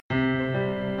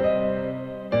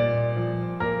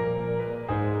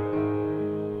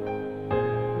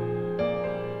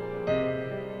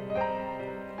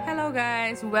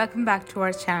guys, welcome back to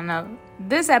our channel.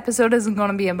 This episode isn't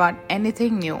going to be about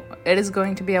anything new. It is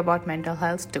going to be about mental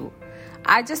health too.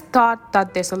 I just thought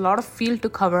that there's a lot of field to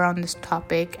cover on this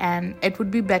topic and it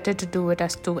would be better to do it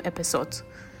as 2 episodes.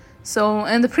 So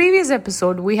in the previous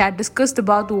episode, we had discussed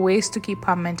about the ways to keep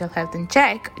our mental health in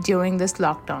check during this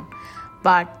lockdown.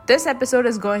 But this episode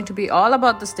is going to be all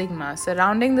about the stigma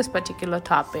surrounding this particular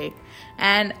topic.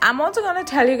 And I'm also going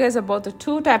to tell you guys about the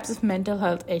 2 types of mental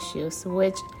health issues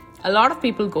which a lot of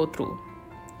people go through.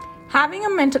 Having a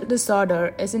mental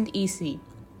disorder isn't easy.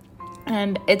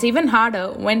 And it's even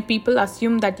harder when people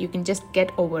assume that you can just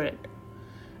get over it.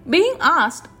 Being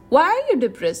asked, "Why are you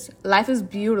depressed? Life is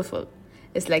beautiful."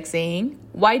 It's like saying,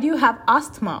 "Why do you have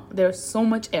asthma? There's so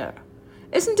much air."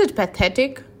 Isn't it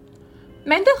pathetic?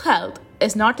 Mental health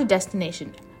is not a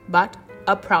destination, but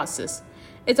a process.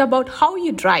 It's about how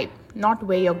you drive, not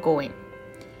where you're going.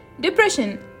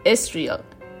 Depression is real.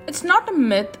 It's not a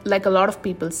myth like a lot of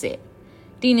people say.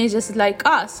 Teenagers like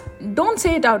us don't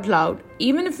say it out loud,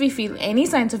 even if we feel any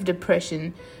signs of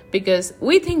depression, because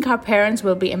we think our parents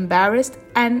will be embarrassed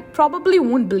and probably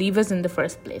won't believe us in the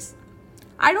first place.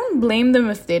 I don't blame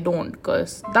them if they don't,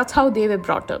 because that's how they were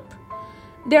brought up.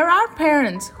 There are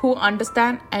parents who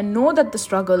understand and know that the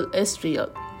struggle is real.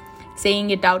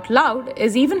 Saying it out loud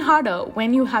is even harder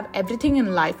when you have everything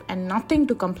in life and nothing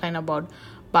to complain about,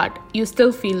 but you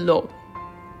still feel low.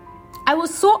 I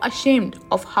was so ashamed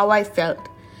of how I felt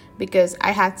because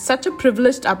I had such a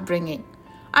privileged upbringing.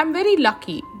 I'm very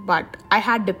lucky, but I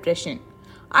had depression.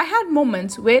 I had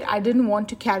moments where I didn't want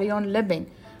to carry on living,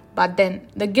 but then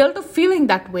the guilt of feeling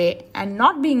that way and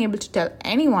not being able to tell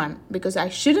anyone because I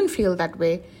shouldn't feel that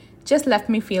way just left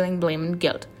me feeling blame and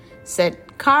guilt, said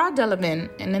Cara Delevingne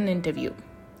in an interview.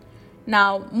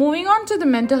 Now, moving on to the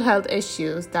mental health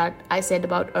issues that I said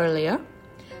about earlier.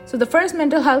 So the first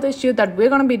mental health issue that we're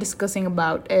going to be discussing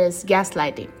about is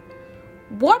gaslighting.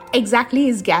 What exactly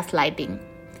is gaslighting?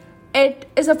 It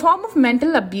is a form of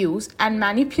mental abuse and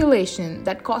manipulation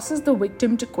that causes the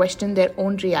victim to question their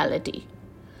own reality.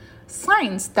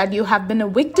 Signs that you have been a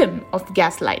victim of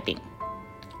gaslighting.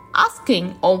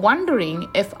 Asking or wondering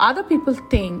if other people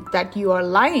think that you are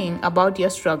lying about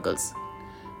your struggles.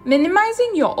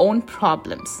 Minimizing your own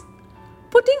problems.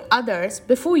 Putting others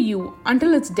before you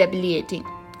until it's debilitating.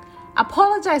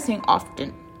 Apologizing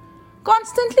often.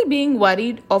 Constantly being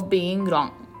worried of being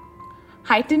wrong.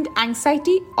 Heightened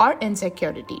anxiety or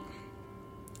insecurity.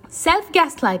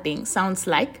 Self-gaslighting sounds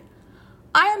like,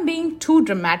 "I am being too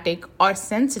dramatic or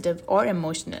sensitive or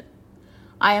emotional.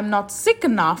 I am not sick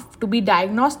enough to be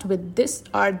diagnosed with this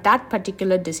or that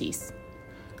particular disease.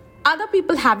 Other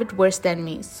people have it worse than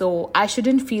me, so I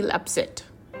shouldn't feel upset.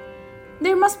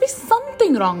 There must be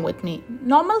something wrong with me.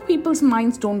 Normal people's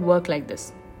minds don't work like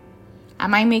this.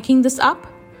 Am I making this up?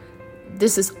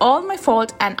 This is all my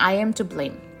fault and I am to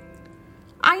blame.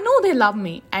 I know they love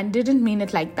me and didn't mean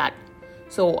it like that,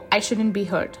 so I shouldn't be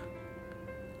hurt."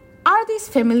 Are these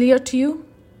familiar to you?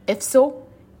 If so,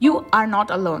 you are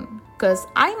not alone, because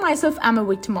I myself am a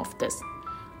victim of this.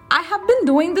 I have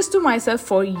been doing this to myself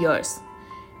for years.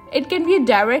 It can be a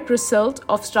direct result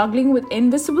of struggling with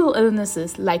invisible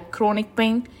illnesses like chronic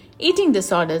pain, eating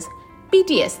disorders,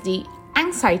 PTSD,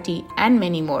 anxiety, and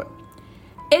many more.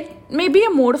 It may be a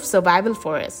mode of survival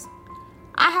for us.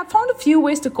 I have found a few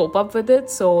ways to cope up with it,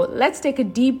 so let's take a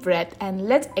deep breath and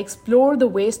let's explore the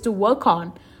ways to work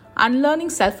on unlearning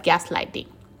self-gaslighting.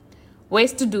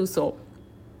 Ways to do so.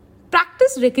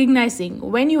 Practice recognizing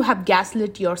when you have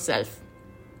gaslit yourself.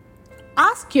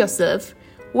 Ask yourself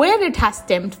where it has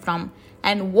stemmed from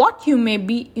and what you may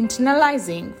be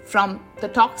internalizing from the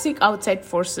toxic outside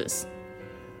forces.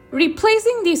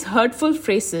 Replacing these hurtful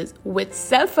phrases with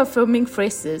self-affirming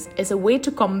phrases is a way to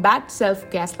combat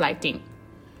self-gaslighting.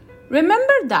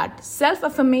 Remember that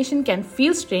self-affirmation can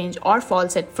feel strange or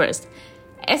false at first,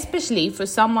 especially for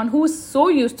someone who is so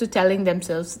used to telling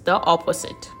themselves the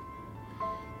opposite.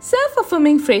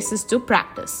 Self-affirming phrases to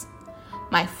practice.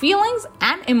 My feelings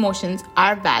and emotions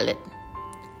are valid.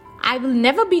 I will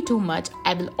never be too much.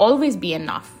 I will always be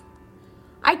enough.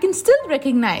 I can still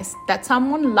recognize that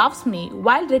someone loves me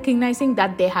while recognizing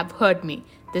that they have hurt me.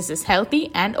 This is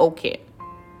healthy and okay.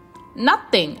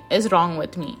 Nothing is wrong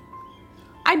with me.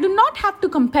 I do not have to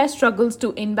compare struggles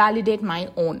to invalidate my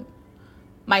own.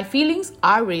 My feelings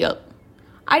are real.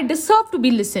 I deserve to be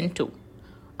listened to.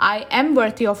 I am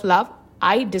worthy of love.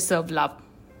 I deserve love.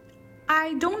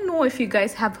 I don't know if you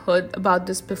guys have heard about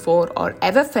this before or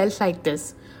ever felt like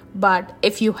this, but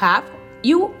if you have,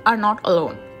 you are not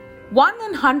alone. 1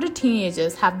 in 100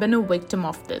 teenagers have been a victim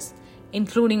of this,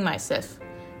 including myself.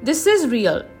 This is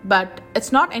real, but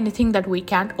it's not anything that we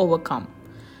can't overcome.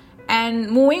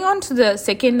 And moving on to the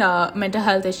second mental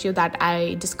health issue that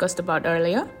I discussed about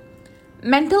earlier,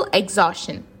 mental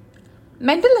exhaustion.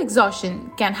 Mental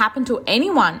exhaustion can happen to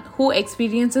anyone who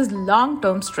experiences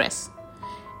long-term stress.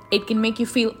 It can make you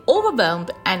feel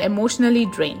overwhelmed and emotionally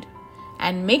drained,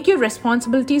 and make your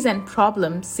responsibilities and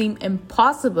problems seem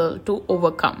impossible to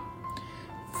overcome.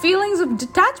 Feelings of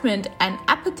detachment and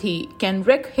apathy can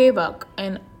wreak havoc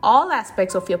in all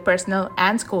aspects of your personal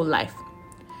and school life.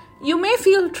 You may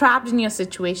feel trapped in your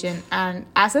situation and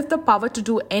as if the power to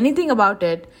do anything about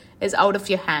it is out of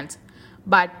your hands,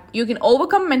 but you can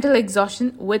overcome mental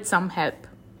exhaustion with some help.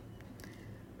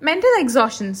 Mental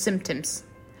exhaustion symptoms.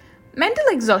 Mental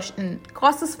exhaustion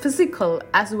causes physical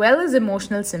as well as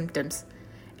emotional symptoms.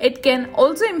 It can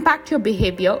also impact your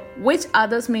behavior, which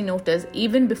others may notice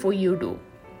even before you do.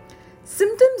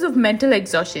 Symptoms of mental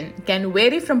exhaustion can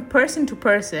vary from person to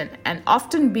person and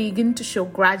often begin to show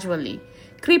gradually,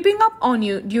 creeping up on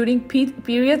you during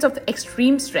periods of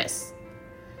extreme stress.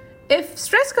 If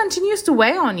stress continues to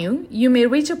weigh on you, you may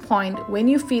reach a point when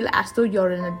you feel as though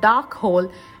you're in a dark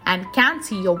hole and can't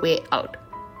see your way out.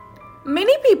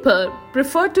 Many people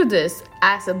refer to this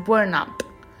as a burnout,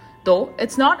 though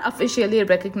it's not officially a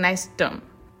recognized term.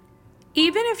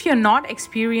 Even if you're not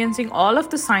experiencing all of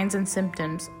the signs and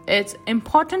symptoms, it's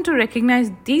important to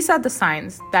recognize these are the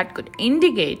signs that could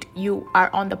indicate you are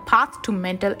on the path to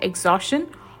mental exhaustion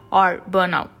or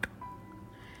burnout.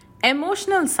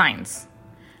 Emotional signs.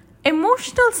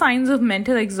 Emotional signs of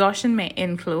mental exhaustion may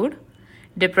include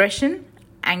depression,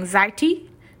 anxiety,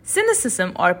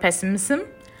 cynicism or pessimism,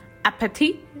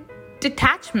 apathy,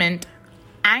 detachment,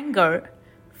 anger,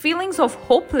 feelings of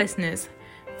hopelessness,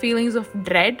 feelings of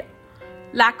dread,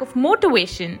 lack of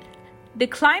motivation,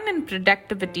 decline in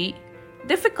productivity,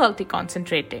 difficulty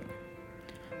concentrating.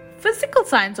 Physical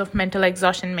signs of mental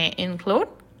exhaustion may include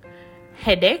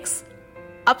headaches,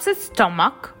 upset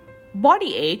stomach,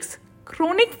 body aches,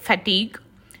 chronic fatigue,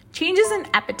 changes in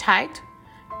appetite,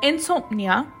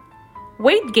 insomnia,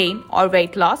 weight gain or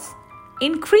weight loss,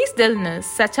 increased illness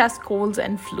such as colds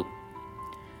and flu.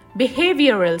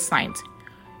 Behavioral signs.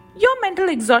 Your mental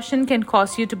exhaustion can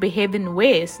cause you to behave in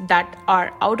ways that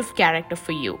are out of character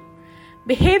for you.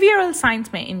 Behavioral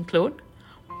signs may include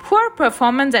poor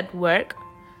performance at work,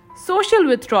 social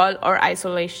withdrawal or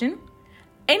isolation,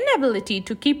 inability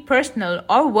to keep personal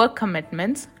or work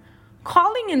commitments,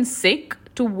 calling in sick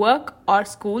to work or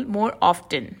school more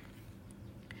often.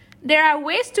 There are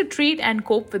ways to treat and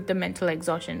cope with the mental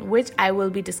exhaustion, which I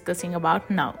will be discussing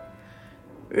about now.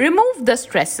 Remove the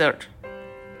stressor.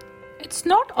 It's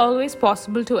not always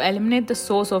possible to eliminate the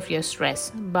source of your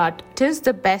stress, but it is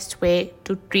the best way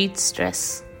to treat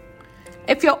stress.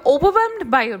 If you're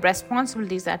overwhelmed by your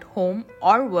responsibilities at home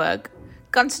or work,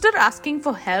 consider asking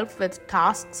for help with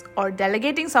tasks or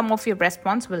delegating some of your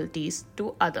responsibilities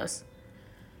to others.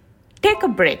 Take a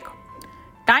break.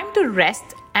 Time to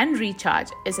rest and recharge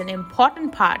is an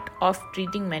important part of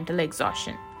treating mental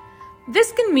exhaustion.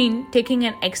 This can mean taking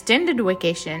an extended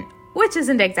vacation, which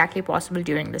isn't exactly possible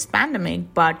during this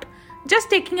pandemic, but just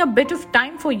taking a bit of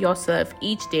time for yourself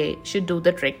each day should do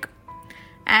the trick.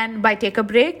 And by take a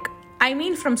break, I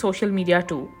mean from social media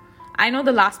too. I know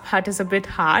the last part is a bit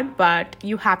hard, but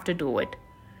you have to do it.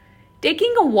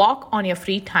 Taking a walk on your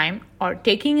free time or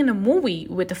taking in a movie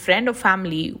with a friend or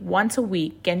family once a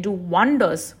week can do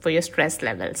wonders for your stress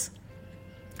levels.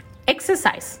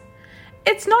 Exercise.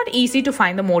 It's not easy to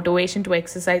find the motivation to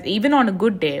exercise even on a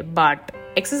good day, but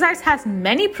exercise has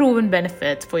many proven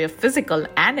benefits for your physical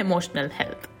and emotional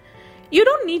health. You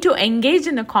don't need to engage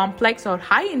in a complex or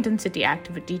high-intensity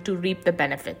activity to reap the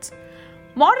benefits.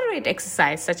 Moderate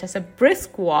exercise, such as a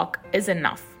brisk walk, is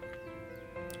enough.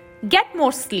 Get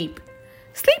more sleep.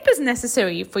 Sleep is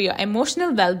necessary for your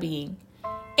emotional well-being.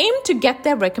 Aim to get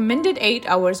the recommended 8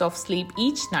 hours of sleep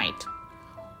each night.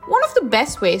 One of the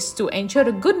best ways to ensure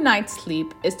a good night's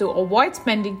sleep is to avoid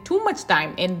spending too much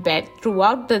time in bed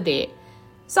throughout the day,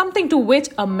 something to which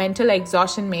a mental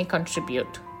exhaustion may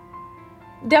contribute.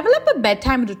 Develop a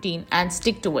bedtime routine and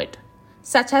stick to it,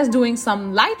 such as doing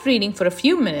some light reading for a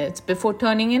few minutes before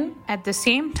turning in at the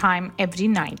same time every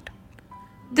night.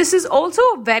 This is also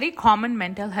a very common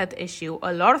mental health issue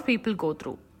a lot of people go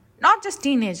through, not just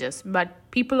teenagers, but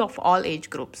people of all age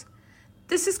groups.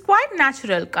 This is quite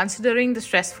natural considering the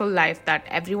stressful life that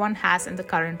everyone has in the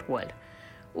current world.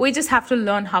 We just have to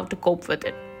learn how to cope with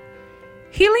it.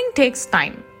 Healing takes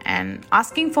time, and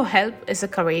asking for help is a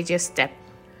courageous step.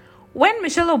 When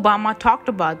Michelle Obama talked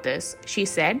about this, she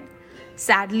said,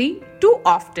 "Sadly, too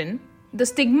often, the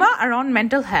stigma around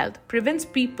mental health prevents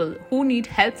people who need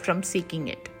help from seeking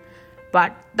it.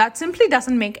 But that simply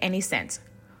doesn't make any sense.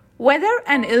 Whether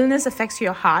an illness affects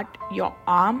your heart, your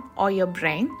arm, or your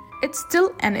brain, it's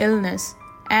still an illness,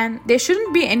 and there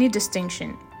shouldn't be any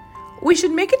distinction. We should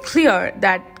make it clear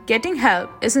that getting help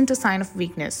isn't a sign of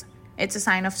weakness, it's a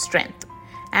sign of strength,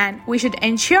 and we should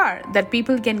ensure that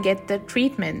people can get the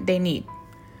treatment they need.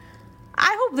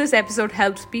 I hope this episode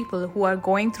helps people who are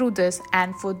going through this,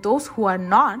 and for those who are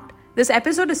not, this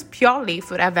episode is purely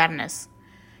for awareness.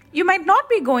 You might not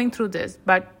be going through this,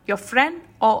 but your friend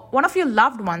or one of your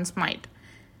loved ones might.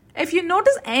 If you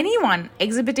notice anyone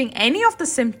exhibiting any of the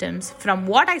symptoms from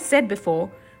what I said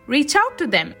before, reach out to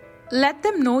them. Let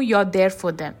them know you're there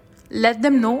for them. Let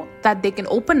them know that they can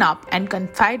open up and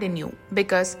confide in you,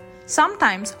 because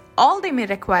sometimes all they may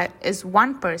require is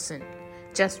one person,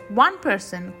 just one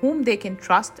person whom they can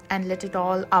trust and let it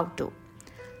all out to.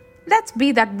 Let's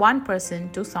be that one person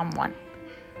to someone.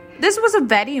 This was a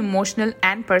very emotional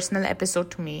and personal episode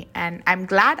to me, and I'm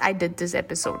glad I did this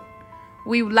episode.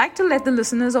 We would like to let the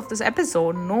listeners of this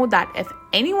episode know that if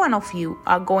any one of you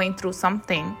are going through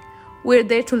something, we're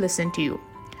there to listen to you.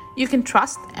 You can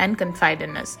trust and confide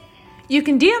in us. You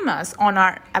can DM us on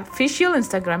our official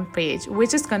Instagram page,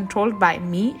 which is controlled by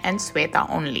me and Sweta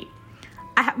only.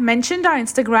 I have mentioned our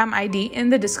Instagram ID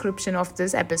in the description of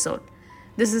this episode.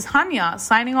 This is Hanya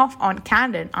signing off on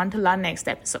Candid until our next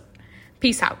episode.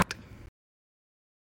 Peace out.